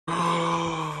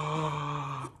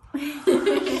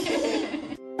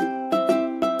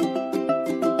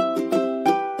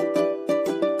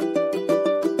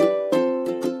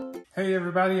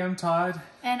everybody, I'm Todd.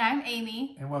 And I'm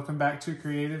Amy. And welcome back to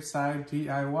Creative Side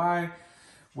DIY,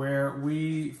 where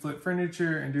we flip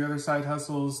furniture and do other side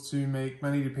hustles to make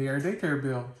money to pay our daycare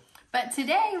bill. But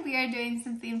today we are doing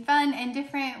something fun and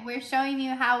different. We're showing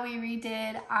you how we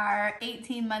redid our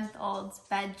 18-month-old's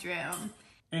bedroom.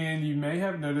 And you may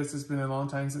have noticed it's been a long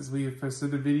time since we have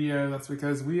posted a video. That's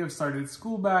because we have started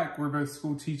school back. We're both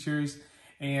school teachers,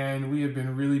 and we have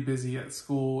been really busy at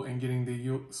school and getting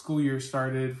the school year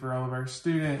started for all of our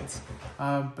students.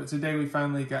 But today we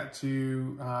finally got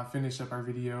to finish up our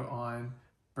video on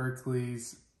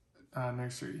Berkeley's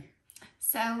nursery.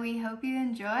 So we hope you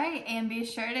enjoy, and be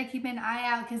sure to keep an eye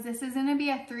out because this is going to be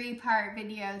a 3-part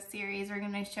video series. We're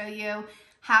going to show you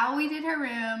how we did her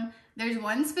room. There's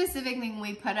one specific thing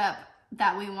we put up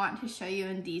that we want to show you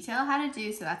in detail how to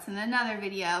do, so that's in another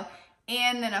video.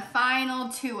 And then a final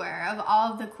tour of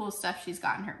all of the cool stuff she's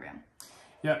got in her room.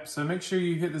 Yep, so make sure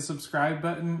you hit the subscribe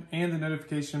button and the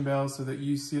notification bell so that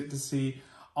you get to see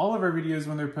all of our videos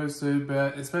when they're posted,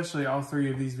 but especially all 3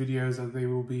 of these videos as they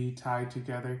will be tied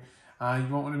together. You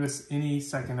won't want to miss any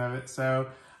second of it. So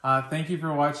thank you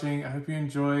for watching. I hope you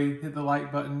enjoyed. Hit the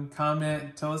like button,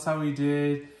 comment, tell us how we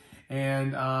did,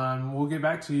 and we'll get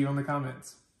back to you on the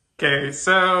comments. Okay,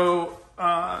 so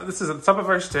this is at the top of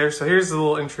our stairs. So here's the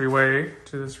little entryway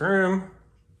to this room.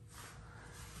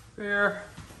 There.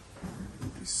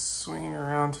 You swing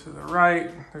around to the right.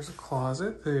 There's a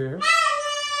closet there.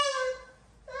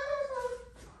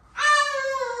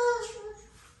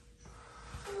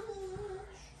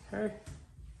 Okay.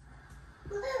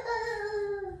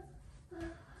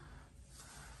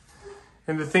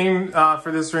 And the theme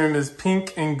for this room is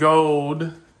pink and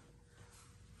gold.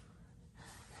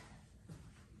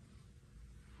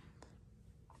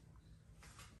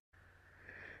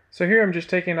 So here I'm just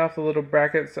taking off the little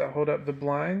brackets that hold up the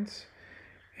blinds,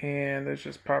 and those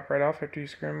just pop right off after you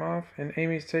screw them off. And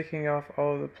Amy's taking off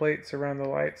all of the plates around the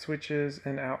light switches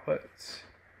and outlets.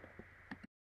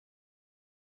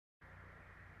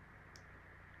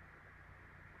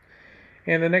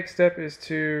 And the next step is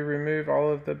to remove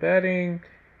all of the bedding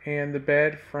and the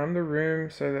bed from the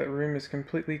room so that the room is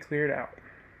completely cleared out.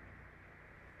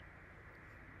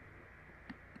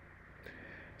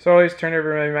 So I always turn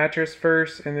over my mattress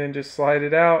first and then just slide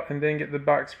it out, and then get the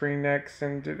box spring next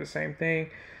and do the same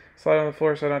thing. Slide on the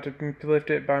floor so I don't have to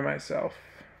lift it by myself.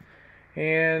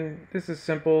 And this is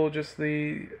simple, just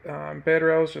the bed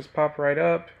rails just pop right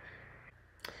up,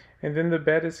 and then the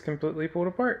bed is completely pulled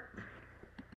apart.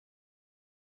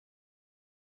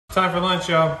 Time for lunch,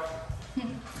 y'all.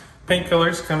 Paint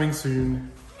colors coming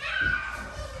soon.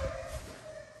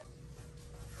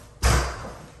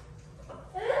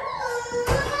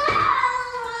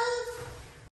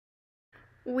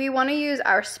 We want to use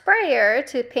our sprayer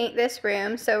to paint this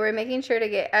room, so we're making sure to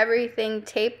get everything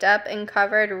taped up and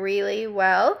covered really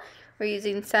well. We're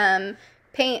using some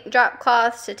paint drop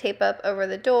cloths to tape up over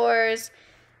the doors.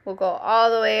 We'll go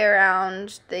all the way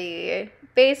around the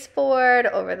baseboard,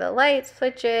 over the light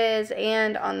switches,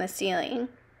 and on the ceiling.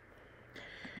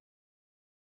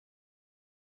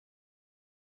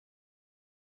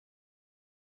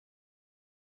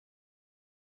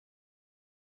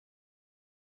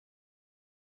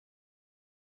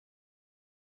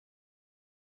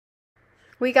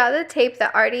 We got the tape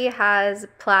that already has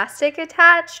plastic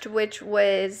attached, which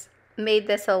made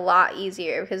this a lot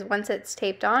easier because once it's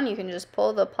taped on, you can just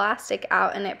pull the plastic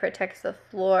out and it protects the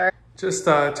floor. Just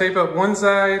tape up one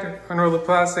side, unroll the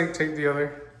plastic, tape the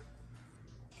other.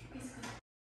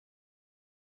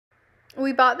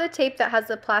 We bought the tape that has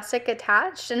the plastic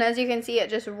attached, and as you can see, it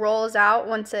just rolls out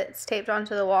once it's taped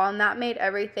onto the wall, and that made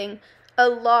everything a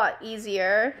lot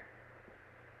easier.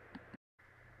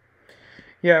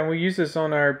 Yeah, we used this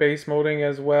on our base molding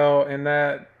as well, and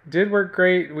that did work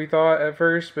great, we thought at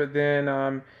first, but then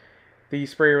the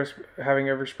sprayer was having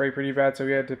overspray pretty bad, so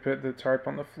we had to put the tarp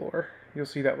on the floor. You'll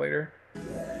see that later.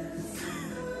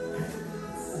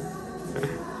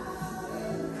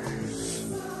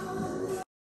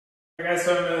 Okay, guys,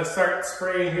 so I'm going to start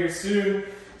spraying here soon.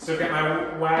 So I've got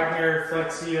my Wagner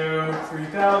Flexio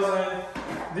 3000.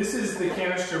 This is the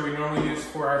canister we normally use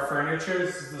for our furniture.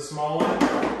 This is the small one.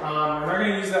 We're not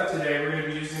going to use that today. We're going to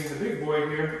be using the big boy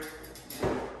here.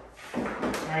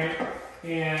 Alright,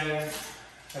 and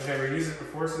I've never used it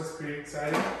before, so it's pretty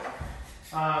exciting.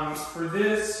 For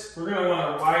this, we're going to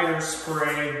want a wider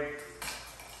spray.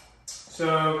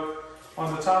 So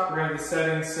on the top, we're going to have the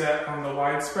setting set on the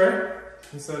wide spray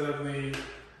instead of the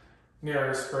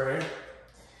narrow spray.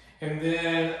 And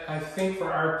then I think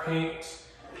for our paint,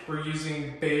 we're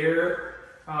using Behr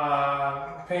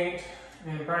paint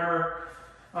and primer.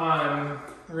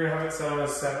 We're gonna have it set on a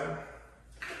 7.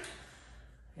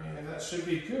 And that should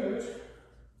be good.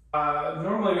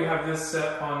 Normally we have this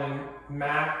set on a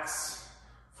max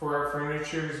for our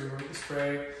furnitures or the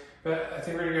spray, but I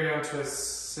think we're gonna go down to a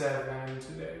 7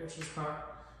 today, which is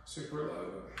not super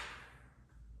low.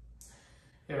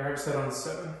 Yeah, we're set on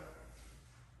 7.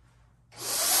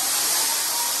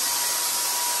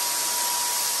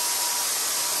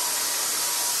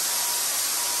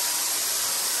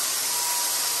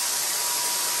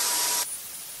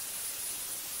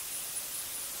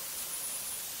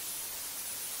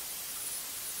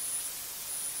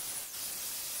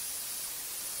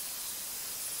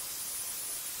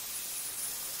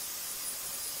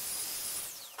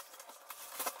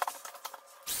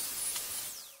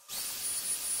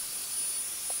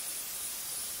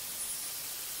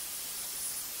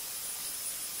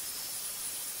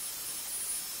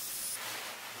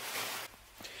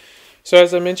 So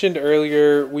as I mentioned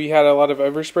earlier, we had a lot of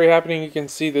overspray happening. You can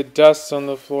see the dust on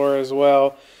the floor as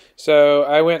well. So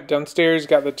I went downstairs,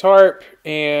 got the tarp,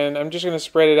 and I'm just going to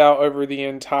spread it out over the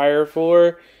entire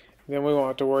floor. Then we won't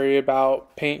have to worry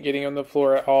about paint getting on the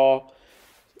floor at all.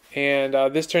 And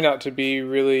this turned out to be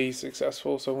really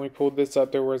successful. So when we pulled this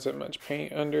up, there wasn't much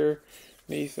paint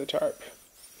underneath the tarp.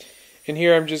 And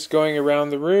here I'm just going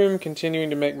around the room, continuing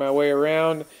to make my way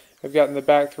around. I've gotten the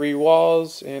back 3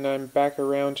 walls, and I'm back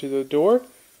around to the door.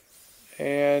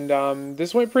 And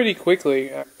this went pretty quickly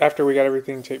after we got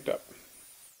everything taped up.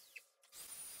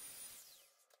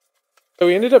 So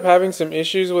we ended up having some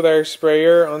issues with our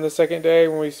sprayer on the second day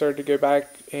when we started to go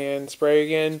back and spray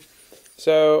again.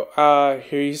 So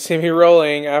here you see me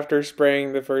rolling after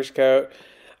spraying the first coat.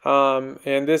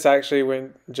 And this actually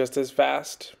went just as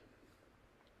fast.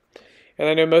 And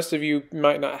I know most of you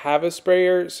might not have a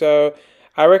sprayer, so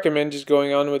I recommend just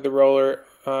going on with the roller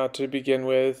to begin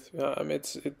with.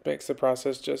 It makes the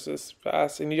process just as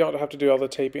fast, and you don't have to do all the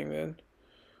taping then.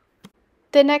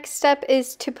 The next step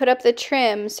is to put up the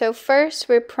trim. So first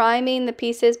we're priming the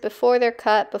pieces before they're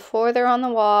cut, before they're on the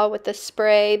wall with the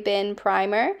spray bin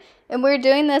primer. And we're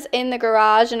doing this in the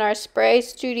garage in our spray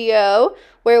studio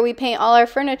where we paint all our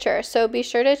furniture. So be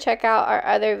sure to check out our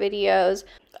other videos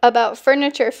about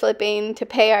furniture flipping to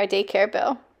pay our daycare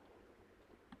bill.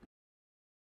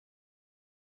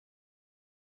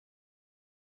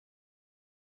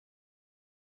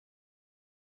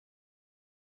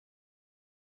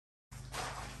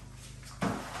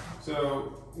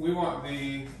 So we want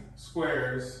the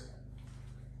squares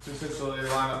to essentially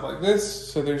line up like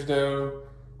this, so there's no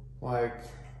like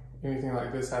anything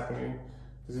like this happening,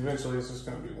 because eventually it's just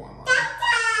going to be one line.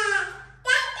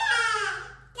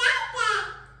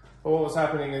 But what was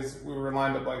happening is we were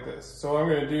lined up like this. So what I'm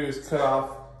going to do is cut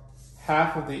off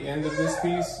half of the end of this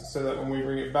piece so that when we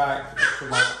bring it back, it should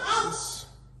line up like this.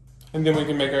 And then we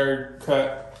can make our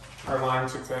line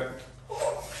to cut.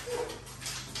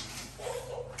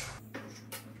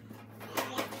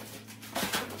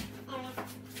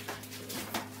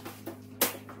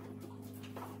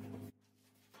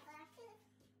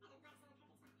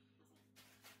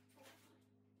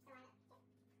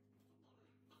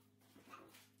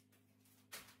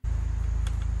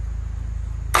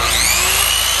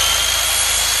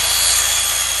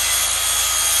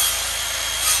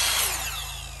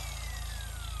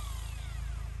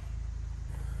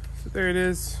 So there it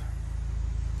is.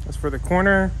 That's for the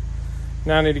corner.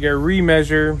 Now I need to go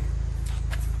remeasure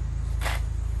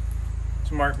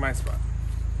to mark my spot.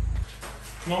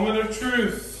 Moment of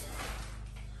truth.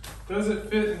 Does it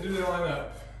fit and do they line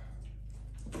up?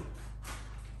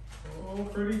 Oh,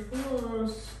 pretty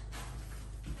close.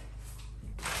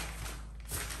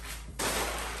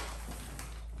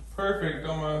 Perfect,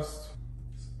 almost.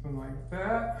 Something like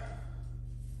that.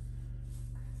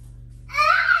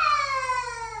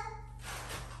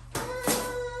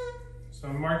 So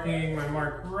I'm marking my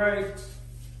mark right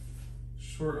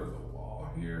short of the wall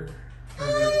here, or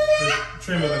the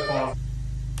trim of the cloth.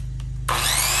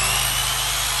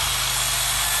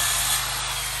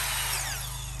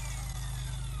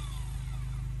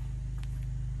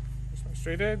 There's my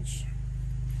straight edge,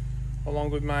 along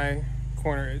with my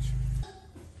corner edge.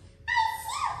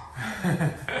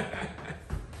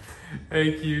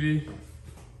 Hey, cutie.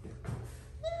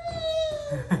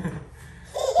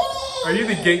 Are you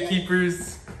the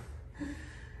gatekeepers?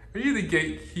 Are you the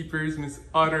gatekeepers, Miss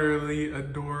Utterly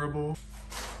Adorable?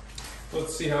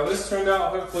 Let's see how this turned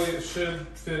out. Hopefully it should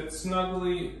fit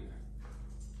snugly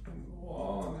on the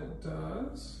wall, and it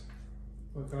does.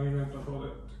 Look, I don't even have to hold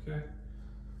it, okay?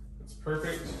 That's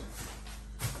perfect.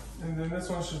 And then this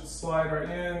one should slide right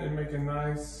in and make a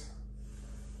nice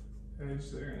edge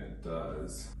there, and it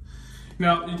does.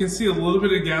 Now, you can see a little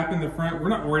bit of gap in the front. We're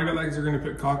not worried about that because we're going to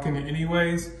put caulk in it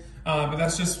anyways. But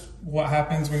that's just what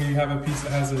happens when you have a piece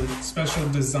that has a special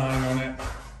design on it.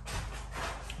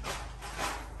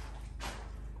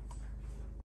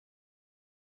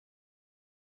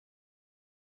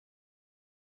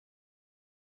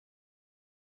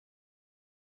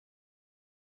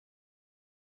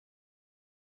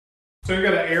 So we've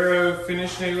got an Arrow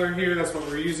finish nailer here. That's what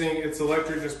we're using. It's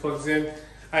electric, just plugs in.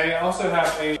 I also have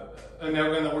a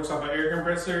nail gun that works off an air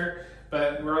compressor,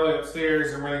 but we're really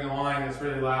upstairs and running a line. It's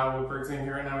really loud with birds in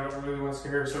here right now. I don't really want to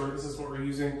scare her, so this is what we're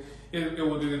using. It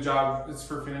will do the job. It's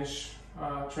for finish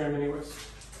trim anyways.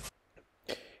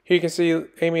 Here you can see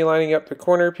Amy lining up the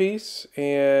corner piece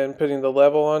and putting the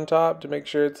level on top to make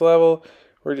sure it's level.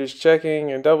 We're just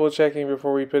checking and double checking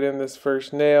before we put in this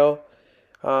first nail.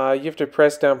 You have to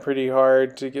press down pretty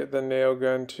hard to get the nail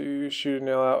gun to shoot a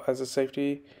nail out as a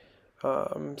safety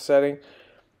setting.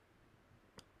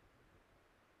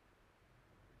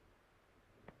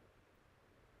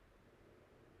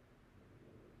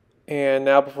 And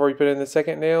now before we put in the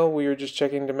second nail, we are just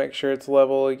checking to make sure it's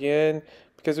level again,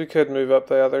 because we could move up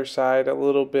the other side a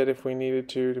little bit if we needed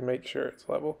to make sure it's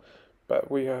level.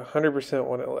 But we 100%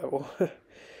 want it level.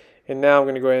 And now I'm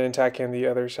going to go ahead and tack in the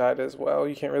other side as well.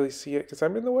 You can't really see it because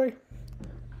I'm in the way.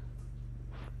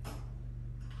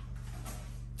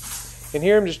 And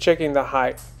here I'm just checking the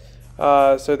height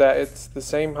so that it's the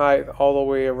same height all the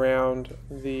way around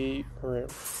the room.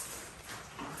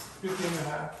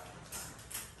 15.5.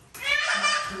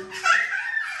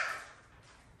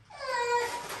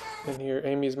 And here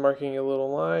Amy's marking a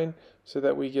little line so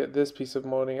that we get this piece of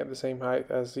molding at the same height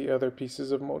as the other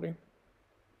pieces of molding.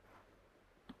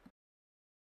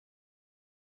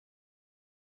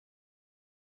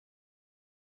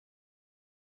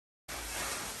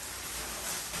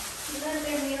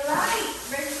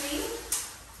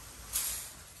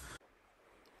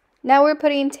 Now we're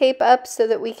putting tape up so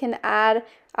that we can add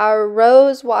our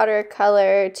rose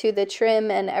watercolor to the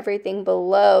trim and everything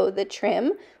below the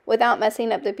trim without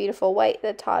messing up the beautiful white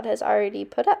that Todd has already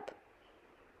put up.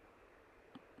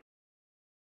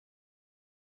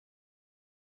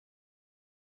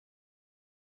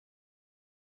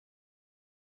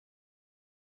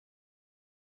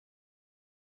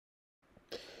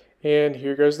 And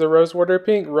here goes the rosewater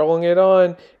pink, rolling it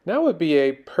on. Now would be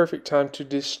a perfect time to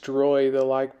destroy the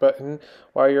like button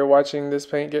while you're watching this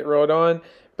paint get rolled on.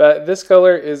 But this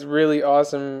color is really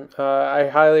awesome. I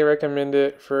highly recommend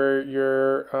it for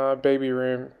your baby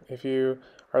room if you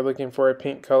are looking for a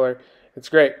pink color. It's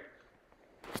great.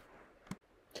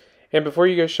 And before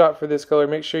you go shop for this color,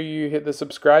 make sure you hit the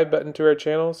subscribe button to our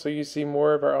channel so you see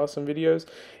more of our awesome videos.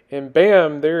 And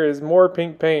bam, there is more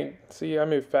pink paint. See, I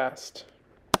move fast.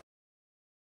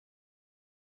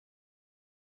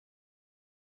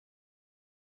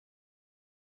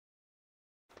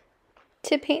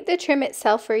 To paint the trim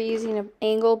itself, we're using an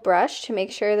angle brush to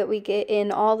make sure that we get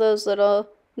in all those little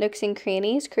nooks and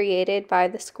crannies created by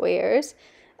the squares.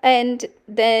 And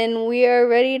then we are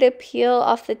ready to peel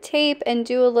off the tape and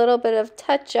do a little bit of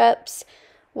touch-ups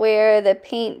where the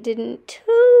paint didn't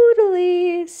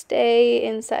totally stay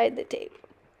inside the tape.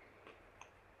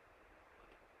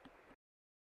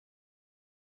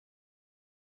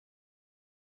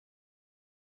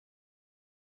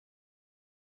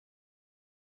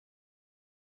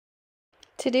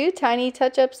 To do tiny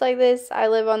touch-ups like this, I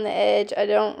live on the edge. I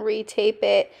don't retape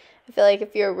it. I feel like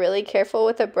if you're really careful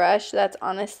with a brush, that's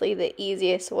honestly the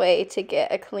easiest way to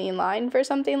get a clean line for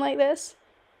something like this.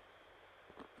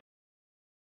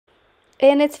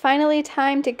 And it's finally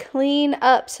time to clean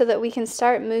up so that we can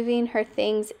start moving her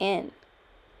things in.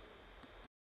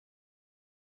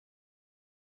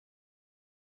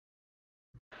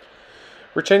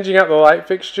 We're changing out the light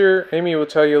fixture. Amy will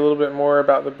tell you a little bit more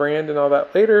about the brand and all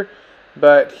that later.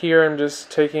 But here I'm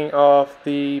just taking off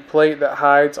the plate that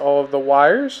hides all of the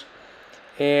wires.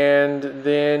 And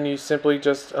then you simply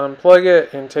just unplug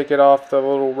it and take it off the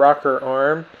little rocker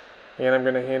arm. And I'm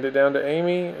going to hand it down to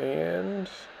Amy, and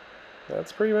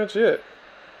that's pretty much it.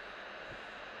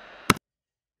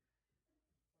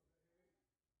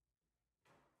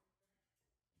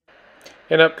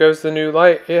 And up goes the new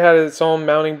light. It had its own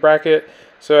mounting bracket,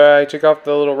 so I took off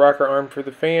the little rocker arm for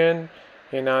the fan,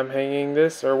 and now I'm hanging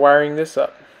this or wiring this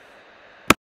up.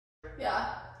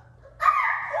 Yeah.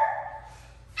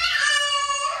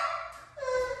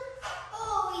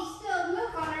 Oh, we spilled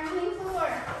milk on our clean floor.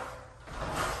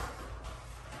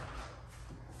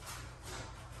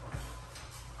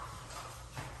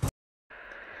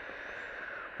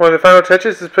 One of the final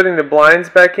touches is putting the blinds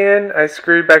back in. I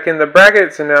screwed back in the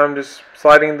brackets, and now I'm just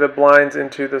sliding the blinds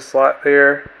into the slot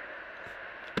there.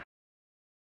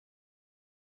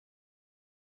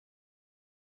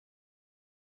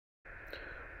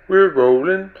 We're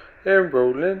rolling and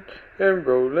rolling and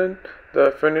rolling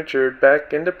the furniture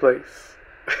back into place.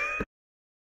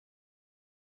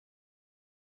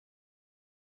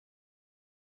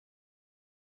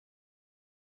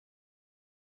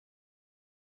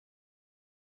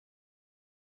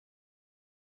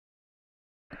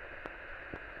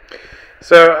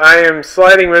 So I am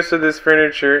sliding most of this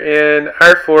furniture in.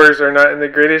 Our floors are not in the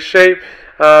greatest shape,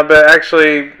 but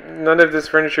actually none of this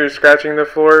furniture is scratching the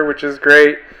floor, which is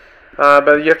great.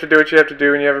 But you have to do what you have to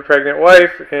do when you have a pregnant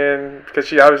wife, and because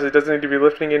she obviously doesn't need to be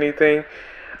lifting anything.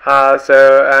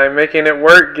 So I'm making it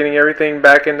work, getting everything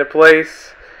back into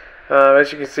place.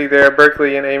 As you can see there,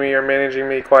 Berkeley and Amy are managing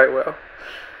me quite well.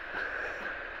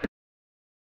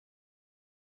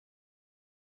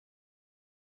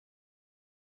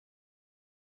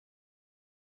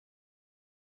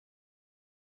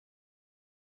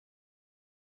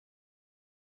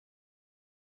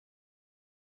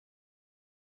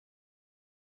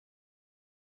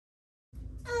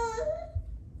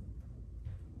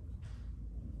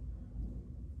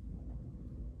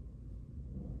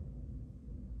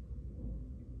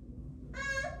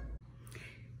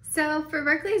 So for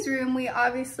Berkeley's room, we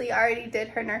obviously already did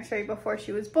her nursery before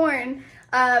she was born,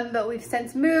 but we've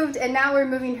since moved, and now we're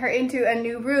moving her into a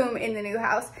new room in the new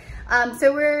house.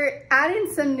 So we're adding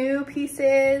some new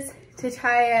pieces to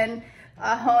try and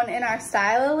hone in our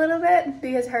style a little bit,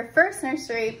 because her first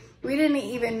nursery, we didn't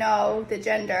even know the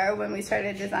gender when we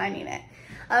started designing it.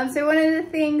 So one of the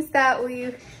things that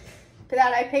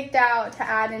I picked out to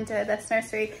add into this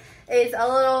nursery is a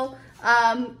little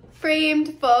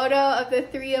framed photo of the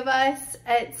three of us.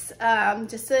 It's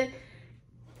just a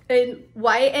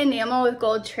white enamel with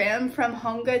gold trim from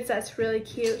Home Goods. That's really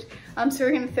cute. So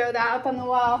we're gonna throw that up on the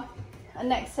wall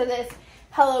next to this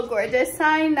Hello Gorgeous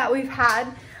sign that we've had,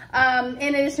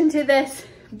 in addition to this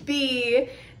bee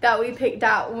that we picked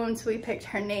out once we picked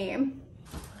her name.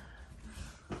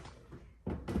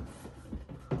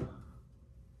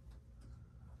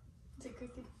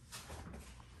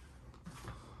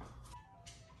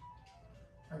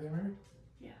 Are they married?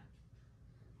 Yeah.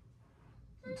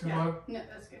 Too low? No,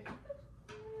 that's good.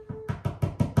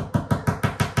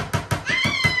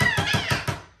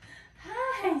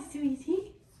 Hi,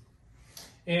 sweetie.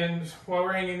 And while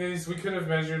we're hanging these, we could have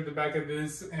measured the back of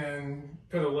this and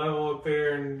put a level up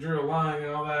there and drew a line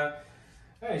and all that.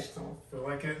 I just don't feel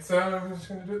like it, so I'm just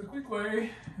going to do it the quick way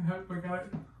and hope we got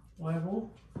it level.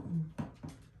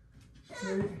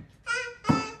 Straight.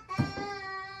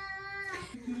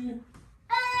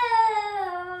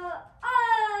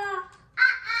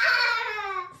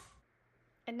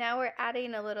 And now we're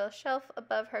adding a little shelf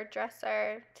above her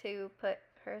dresser to put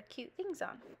her cute things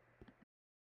on.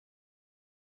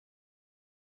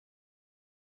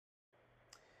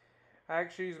 I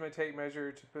actually used my tape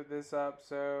measure to put this up,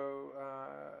 so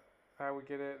I would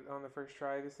get it on the first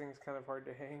try. This thing's kind of hard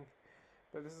to hang,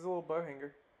 but this is a little bow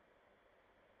hanger.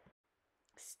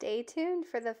 Stay tuned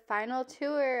for the final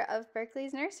tour of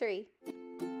Berkeley's nursery.